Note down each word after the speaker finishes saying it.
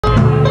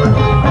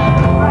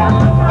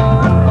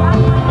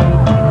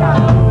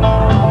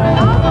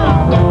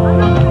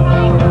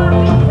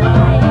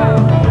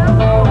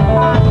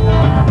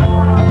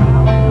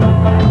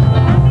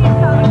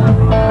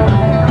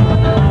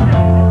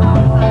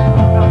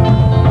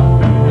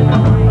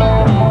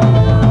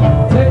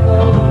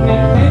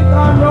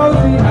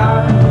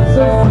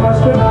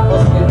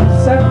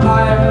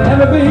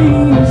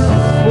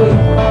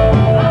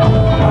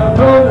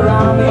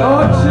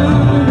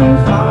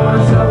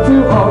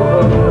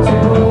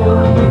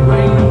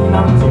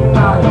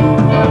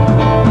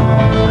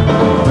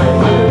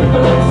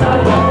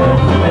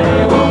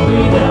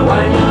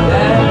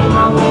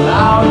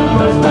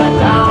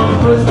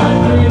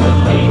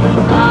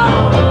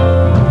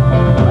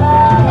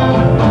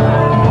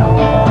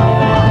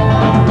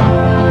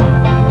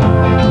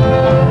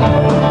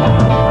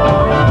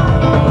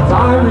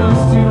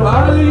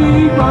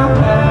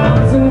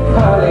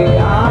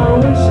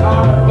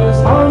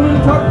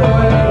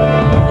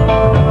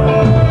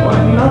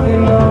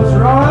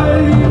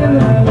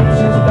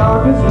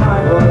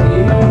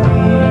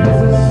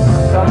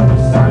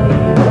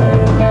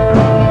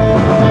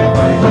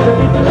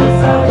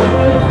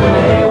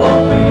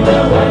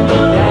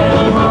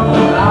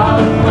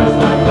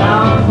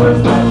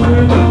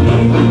especially the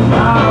people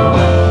now.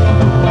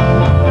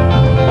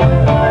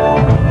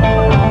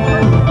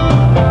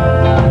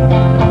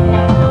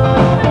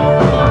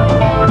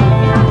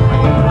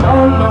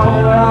 Don't know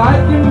where I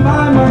can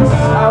buy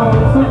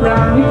myself a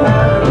brownie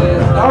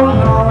cannabis. Don't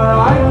know where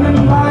I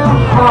can buy a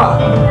heart.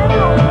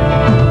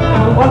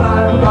 But what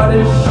I've got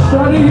is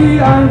shoddy.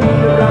 I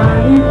need a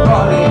brownie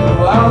body.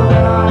 Well,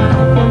 then